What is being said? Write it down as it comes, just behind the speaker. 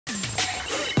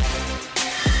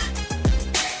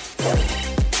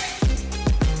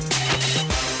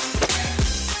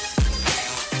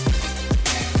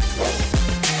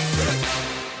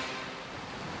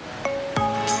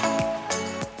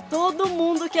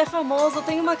é famoso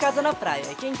tem uma casa na praia.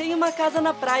 E quem tem uma casa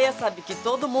na praia sabe que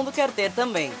todo mundo quer ter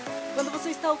também. Quando você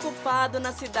está ocupado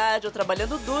na cidade ou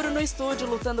trabalhando duro no estúdio,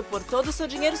 lutando por todo o seu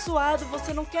dinheiro suado,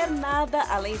 você não quer nada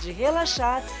além de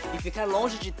relaxar e ficar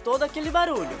longe de todo aquele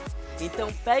barulho.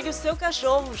 Então pegue o seu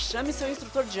cachorro, chame seu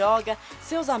instrutor de yoga,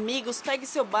 seus amigos, pegue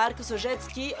seu barco, seu jet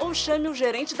ski ou chame o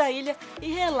gerente da ilha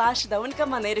e relaxe da única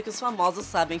maneira que os famosos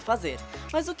sabem fazer.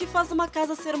 Mas o que faz uma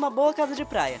casa ser uma boa casa de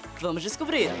praia? Vamos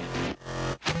descobrir!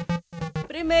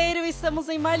 Primeiro, estamos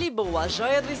em Malibu, a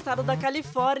joia do estado da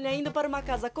Califórnia, indo para uma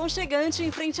casa aconchegante em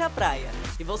frente à praia.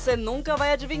 E você nunca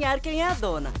vai adivinhar quem é a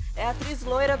dona. É a atriz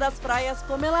loira das praias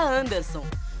Pamela Anderson.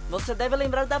 Você deve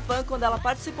lembrar da Pam quando ela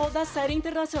participou da série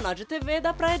internacional de TV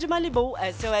da praia de Malibu,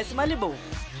 SOS Malibu.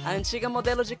 A antiga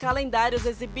modelo de calendários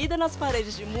exibida nas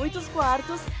paredes de muitos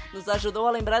quartos nos ajudou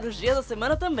a lembrar os dias da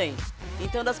semana também.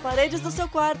 Então, das paredes do seu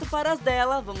quarto para as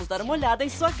dela, vamos dar uma olhada em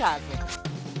sua casa.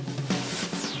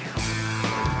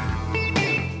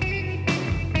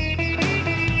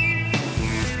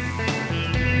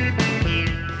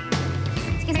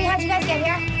 How'd you guys get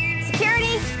here?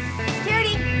 Security!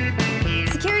 Security!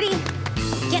 Security!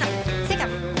 Get him! Sick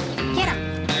him! Get him!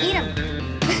 Eat him!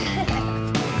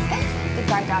 Good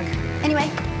guard dog. Anyway,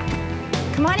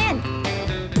 come on in.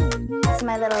 This is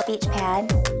my little beach pad.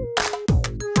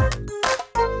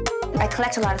 I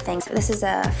collect a lot of things. This is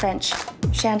a French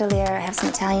chandelier. I have some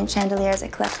Italian chandeliers. I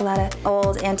collect a lot of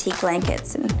old antique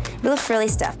blankets and real frilly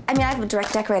stuff. I mean, I've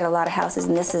decorated a lot of houses,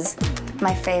 and this is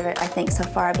my favorite, I think, so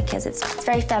far, because it's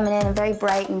very feminine and very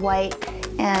bright and white,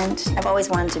 and I've always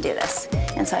wanted to do this.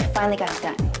 And so I finally got it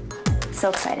done. So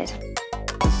excited.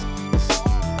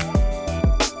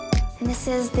 And this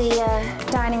is the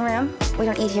dining room. We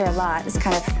don't eat here a lot. It's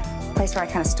kind of a place where I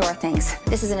kind of store things.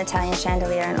 This is an Italian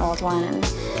chandelier, an old one, and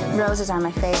roses are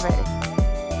my favorite.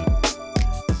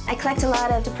 I collect a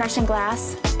lot of Depression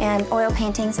glass and oil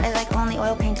paintings. I like only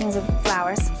oil paintings of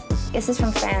flowers. This is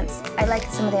from France. I like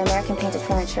some of the American painted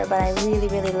furniture, but I really,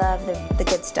 really love the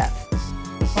good stuff.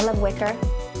 I love wicker.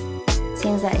 It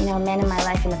seems that, you know, men in my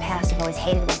life in the past have always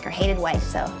hated wicker, hated white,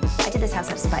 so I did this house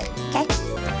out of spite, okay?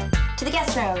 To the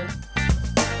guest room.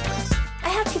 I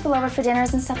have people over for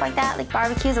dinners and stuff like that, like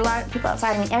barbecues, a lot of people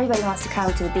outside. I mean, everybody wants to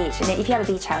come to the beach, and if you have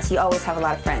a beach house, you always have a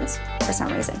lot of friends for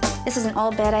some reason. This is an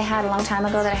old bed I had a long time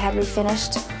ago that I had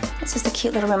refinished. It's just a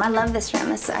cute little room. I love this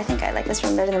room. I think I like this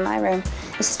room better than my room.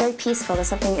 It's just very peaceful. There's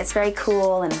something, it's very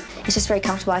cool, and it's just very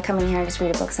comfortable. I come in here and just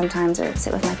read a book sometimes or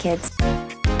sit with my kids.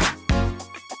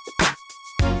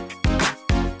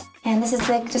 And this is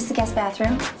just the guest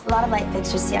bathroom. A lot of light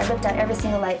fixtures. See, I ripped out every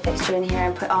single light fixture in here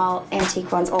and put all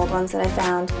antique ones, old ones that I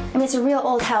found. I mean, it's a real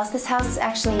old house. This house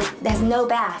actually has no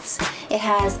baths. It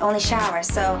has only showers,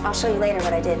 so I'll show you later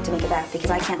what I did to make a bath, because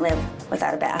I can't live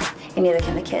without a bath, and neither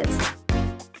can the kids.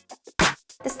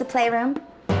 This is the playroom.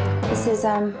 This is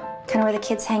kind of where the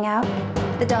kids hang out.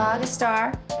 The dog, a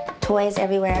star, toys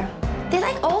everywhere. They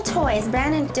like old toys.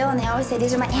 Brandon and Dylan, they always say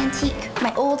these are my antique,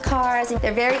 my old cars.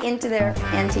 They're very into their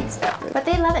antique stuff, but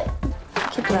they love it.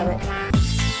 Kids love it.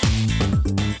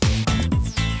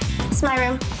 This is my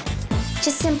room.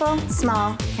 Just simple,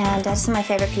 small, and some of my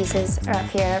favorite pieces are up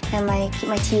here. And my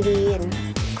TV and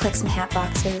click some hat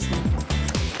boxes and,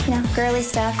 you know, girly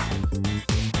stuff.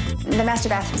 The master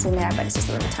bathroom's in there, but it's just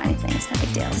a little tiny thing. It's no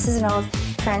big deal. This is an old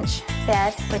French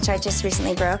bed, which I just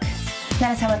recently broke. And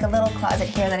I just have like a little closet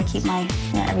here that I keep my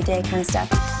everyday kind of stuff.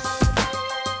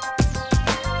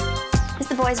 This is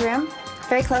the boys' room,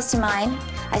 very close to mine.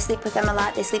 I sleep with them a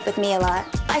lot. They sleep with me a lot.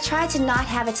 I try to not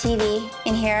have a TV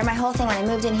in here. My whole thing when I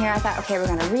moved in here, I thought, okay, we're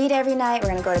going to read every night. We're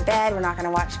going to go to bed. We're not going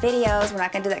to watch videos. We're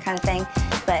not going to do that kind of thing.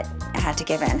 But I had to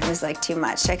give in. It was like too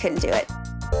much. I couldn't do it.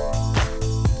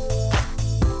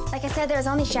 Like I said, there was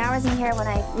only showers in here when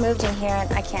I moved in here,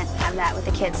 and I can't have that with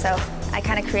the kids, so I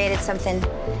kind of created something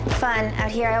fun out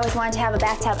here. I always wanted to have a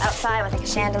bathtub outside with like a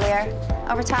chandelier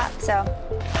over top, so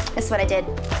this is what I did.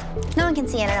 No one can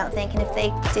see it, I don't think, and if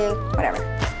they do, whatever.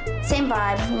 Same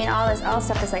vibe. I mean, all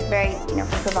stuff is like very, you know,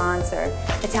 from Provence or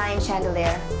Italian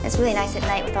chandelier. It's really nice at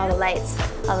night with all the lights,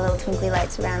 all the little twinkly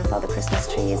lights around with all the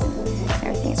Christmas trees and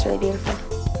everything. It's really beautiful.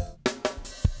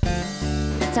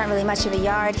 It's not really much of a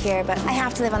yard here, but I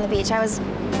have to live on the beach. I was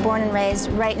born and raised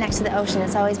right next to the ocean.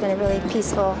 It's always been a really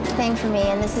peaceful thing for me,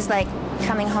 and this is like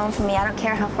coming home for me. I don't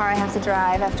care how far I have to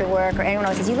drive after work, or anyone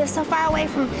always says, you live so far away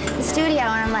from the studio,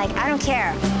 and I'm like, I don't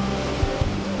care.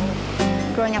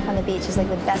 Growing up on the beach is like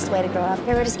the best way to grow up.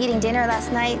 We were just eating dinner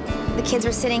last night. The kids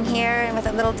were sitting here with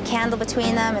a little candle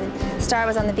between them, and the star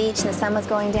was on the beach and the sun was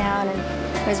going down, and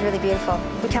It was really beautiful.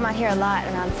 We come out here a lot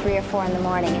around 3 or 4 in the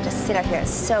morning and just sit out here.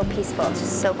 It's so peaceful,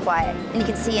 just so quiet. And you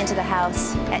can see into the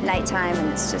house at nighttime,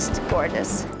 and it's just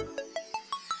gorgeous.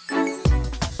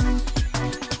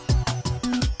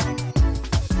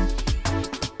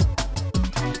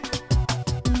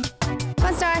 Come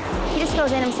on, Star. He just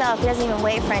goes in himself. He doesn't even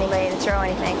wait for anybody to throw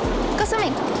anything. Go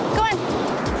swimming. Go on.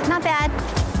 Not bad.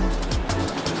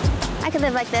 I could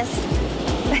live like this.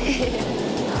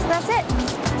 So that's it.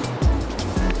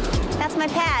 That's my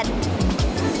pad.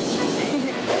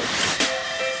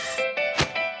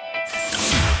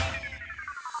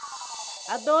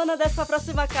 A dona dessa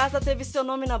próxima casa teve seu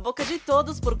nome na boca de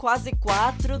todos por quase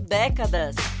 4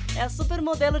 décadas. É a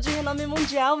supermodelo de renome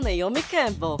mundial Naomi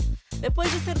Campbell.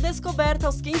 Depois de ser descoberta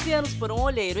aos 15 anos por um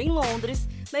olheiro em Londres,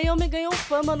 Naomi ganhou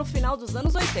fama no final dos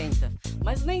anos 80.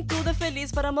 Mas nem tudo é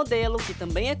feliz para a modelo, que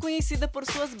também é conhecida por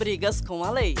suas brigas com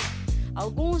a lei.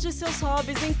 Alguns de seus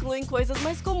hobbies incluem coisas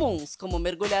mais comuns, como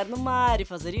mergulhar no mar e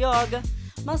fazer yoga,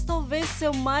 mas talvez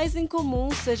seu mais incomum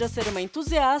seja ser uma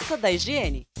entusiasta da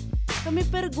higiene. Eu me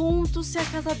pergunto se a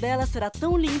casa dela será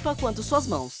tão limpa quanto suas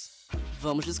mãos.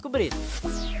 Vamos descobrir.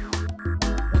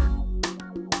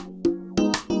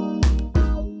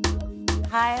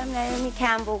 Hi, I'm Naomi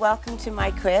Campbell. Welcome to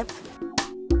my crib.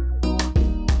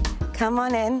 Come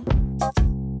on in.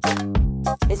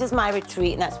 This is my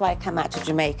retreat, and that's why I come out to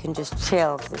Jamaica and just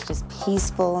chill, because it's just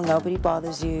peaceful, nobody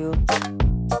bothers you.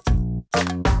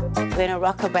 We're in a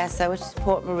Rockabessa, which is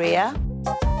Port Maria.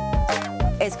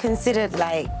 It's considered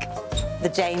like the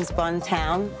James Bond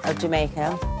town of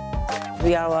Jamaica.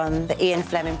 We are on the Ian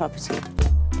Fleming property.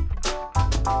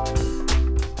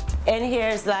 In here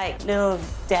is like little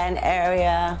den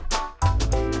area.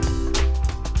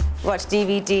 Watch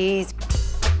DVDs.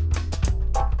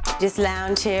 Just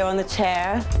lounge here on the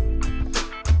chair.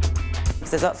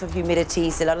 There's lots of humidity,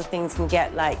 so a lot of things can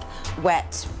get like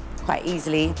wet quite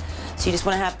easily. So you just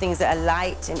want to have things that are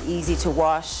light and easy to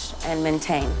wash and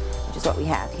maintain, which is what we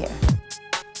have here.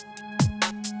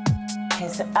 Okay,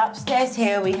 so upstairs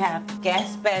here we have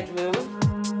guest bedroom.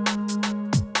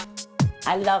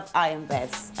 I love iron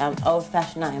beds,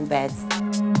 old-fashioned iron beds.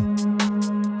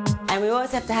 And we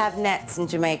always have to have nets in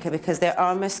Jamaica because there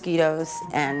are mosquitoes,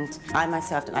 and I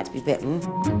myself don't like to be bitten.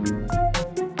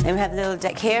 Then we have a little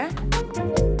deck here,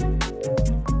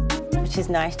 which is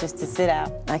nice just to sit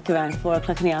out, like around 4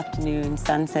 o'clock in the afternoon,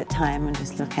 sunset time, and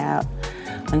just look out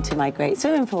onto my great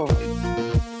swimming pool.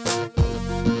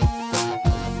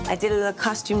 I did a little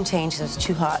costume change because it was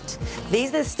too hot. These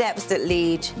are the steps that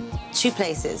lead 2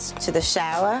 places, to the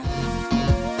shower,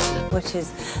 which is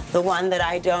the one that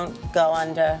I don't go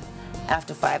under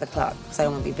after 5 o'clock because I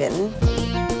don't want to be bitten.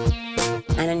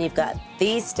 And then you've got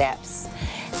these steps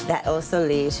that also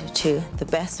lead to the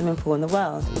best swimming pool in the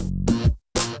world.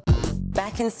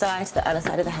 Back inside to the other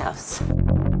side of the house.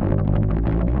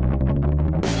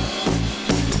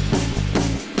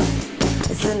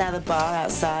 This is another bar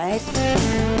outside.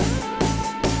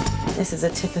 This is a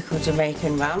typical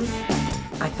Jamaican rum.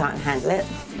 I can't handle it.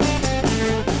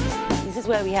 This is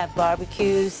where we have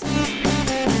barbecues.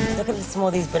 Look at how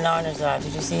small these bananas are.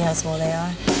 Did you see how small they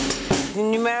are?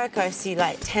 In America, I see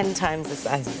like 10 times the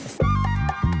size of this.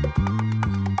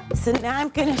 So now I'm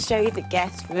going to show you the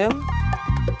guest room,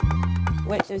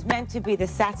 which was meant to be the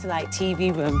satellite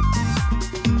TV room.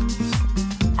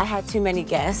 I had too many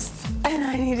guests, and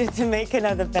I needed to make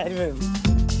another bedroom.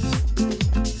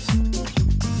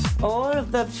 All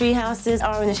of the tree houses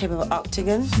are in the shape of an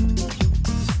octagon.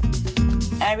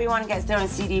 Everyone gets their own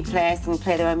CD players and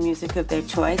play their own music of their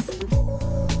choice.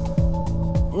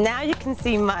 Now you can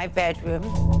see my bedroom.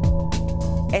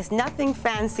 It's nothing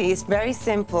fancy, it's very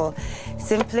simple.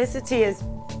 Simplicity is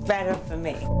better for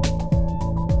me.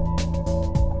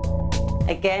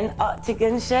 Again,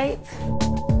 octagon shape.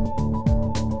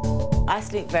 I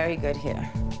sleep very good here.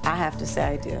 I have to say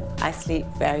I do. I sleep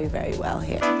very, very well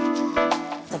here.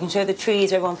 I can show the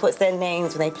trees where everyone puts their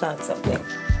names when they plant something.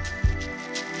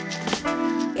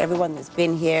 Everyone that's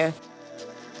been here,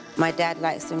 my dad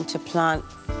likes them to plant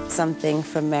something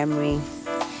from memory,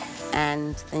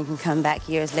 and then you can come back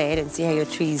years later and see how your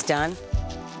tree's done.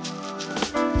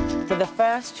 So the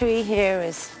first tree here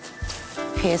is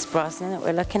Pierce Brosnan that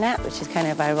we're looking at, which is kind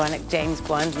of ironic, James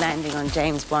Bond landing on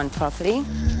James Bond property.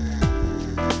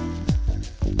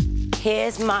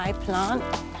 Here's my plant,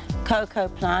 cocoa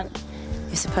plant.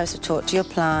 You're supposed to talk to your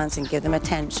plants and give them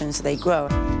attention so they grow.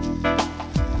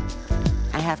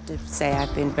 I have to say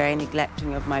I've been very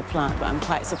neglecting of my plant, but I'm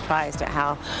quite surprised at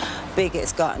how big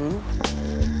it's gotten.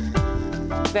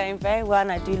 Going very well,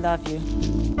 and I do love you.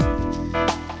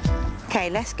 Okay,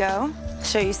 let's go.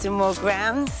 Show you some more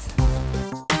grounds.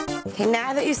 Okay,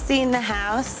 now that you've seen the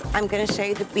house, I'm going to show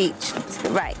you the beach.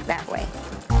 Right, that way.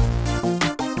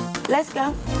 Let's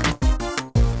go.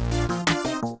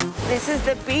 This is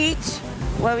the beach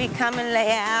where we come and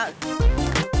lay out.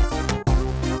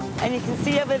 And you can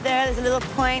see over there's a little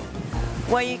point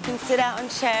where you can sit out on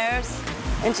chairs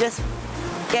and just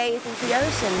gaze into the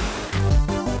ocean.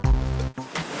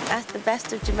 That's the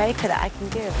best of Jamaica that I can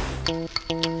give.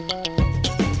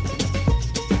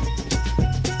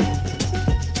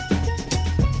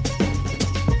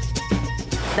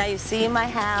 Now you see my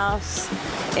house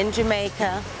in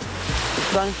Jamaica,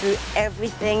 going through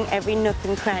everything, every nook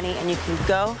and cranny, and you can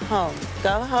go home.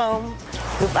 Go home,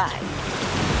 goodbye.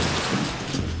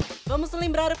 Vamos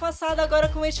lembrar o passado agora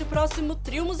com este próximo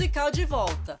trio musical de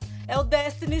volta. É o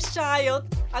Destiny's Child.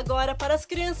 Agora, para as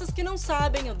crianças que não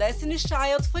sabem, o Destiny's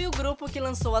Child foi o grupo que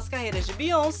lançou as carreiras de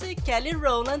Beyoncé, Kelly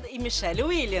Rowland e Michelle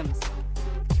Williams.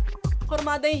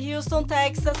 Formada em Houston,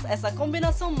 Texas, essa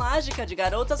combinação mágica de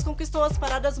garotas conquistou as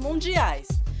paradas mundiais.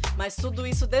 Mas tudo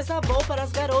isso desabou para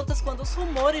as garotas quando os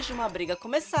rumores de uma briga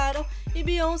começaram e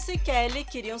Beyoncé e Kelly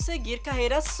queriam seguir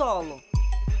carreira solo.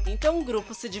 Então o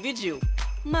grupo se dividiu.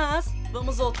 Mas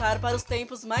vamos voltar para os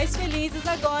tempos mais felizes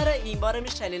agora e embora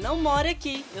Michelle não more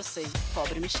aqui, eu sei,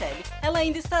 pobre Michelle, ela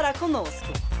ainda estará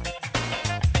conosco.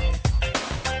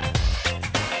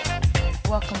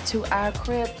 Welcome to our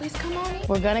crib. Please come on in.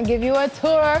 We're gonna give you a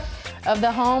tour of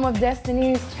the home of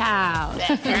Destiny's Child.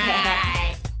 That's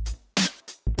right.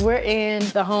 We're in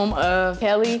the home of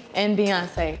Kelly and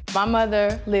Beyoncé. My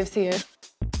mother lives here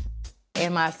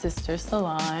and my sister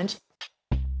Solange.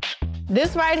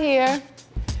 This right here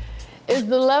is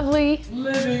the lovely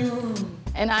living room.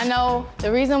 And I know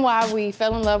the reason why we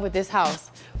fell in love with this house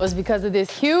was because of this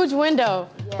huge window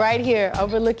right here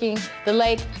overlooking the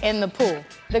lake and the pool.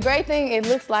 The great thing, it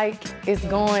looks like it's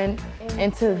going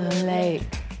into the lake.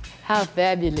 How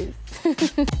fabulous.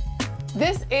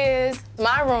 This is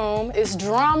my room. It's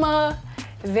drama,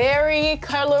 very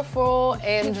colorful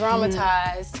and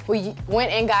dramatized. We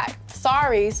went and got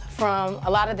saris from a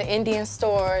lot of the Indian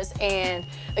stores, and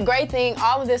the great thing,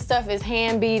 all of this stuff is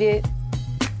hand beaded.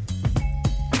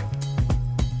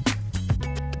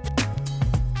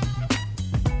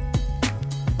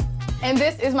 And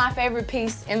this is my favorite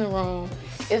piece in the room.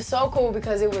 It's so cool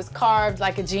because it was carved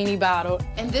like a genie bottle.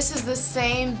 And this is the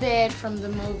same bed from the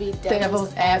movie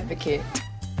Devil's Advocate.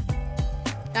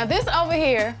 Now this over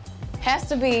here has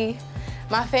to be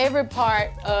my favorite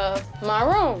part of my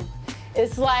room.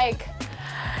 It's like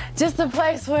just a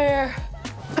place where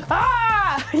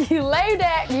you lay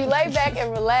back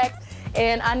and relax.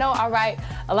 And I know I write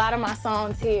a lot of my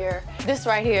songs here. This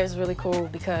right here is really cool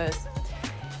because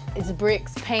it's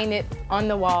bricks painted on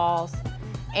the walls,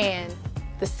 and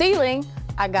the ceiling,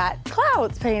 I got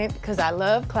clouds painted because I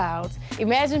love clouds.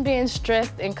 Imagine being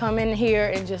stressed and coming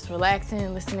here and just relaxing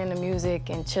and listening to music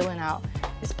and chilling out.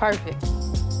 It's perfect.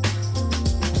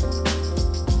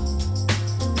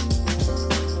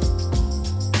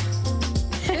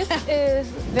 This is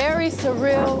very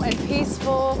surreal and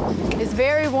peaceful. It's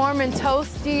very warm and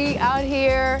toasty out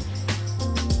here.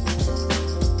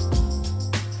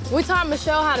 We taught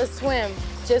Michelle how to swim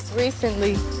just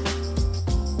recently.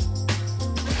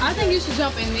 I think you should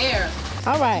jump in there.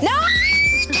 All right. No!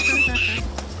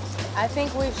 I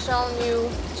think we've shown you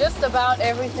just about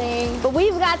everything. But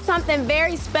we've got something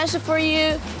very special for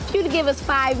you. If you'd give us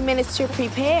 5 minutes to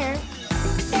prepare.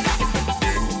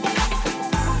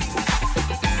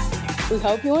 We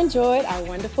hope you enjoyed our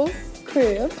wonderful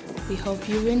crib. We hope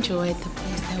you enjoyed the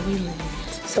place that we lived.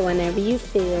 So whenever you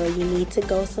feel you need to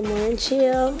go somewhere and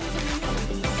chill.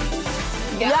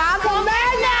 Y'all come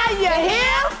back now, you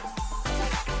hear?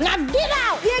 Now get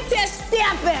out! Get to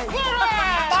stepping!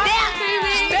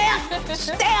 Step,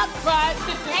 Step! Step! right.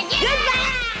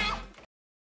 Goodbye!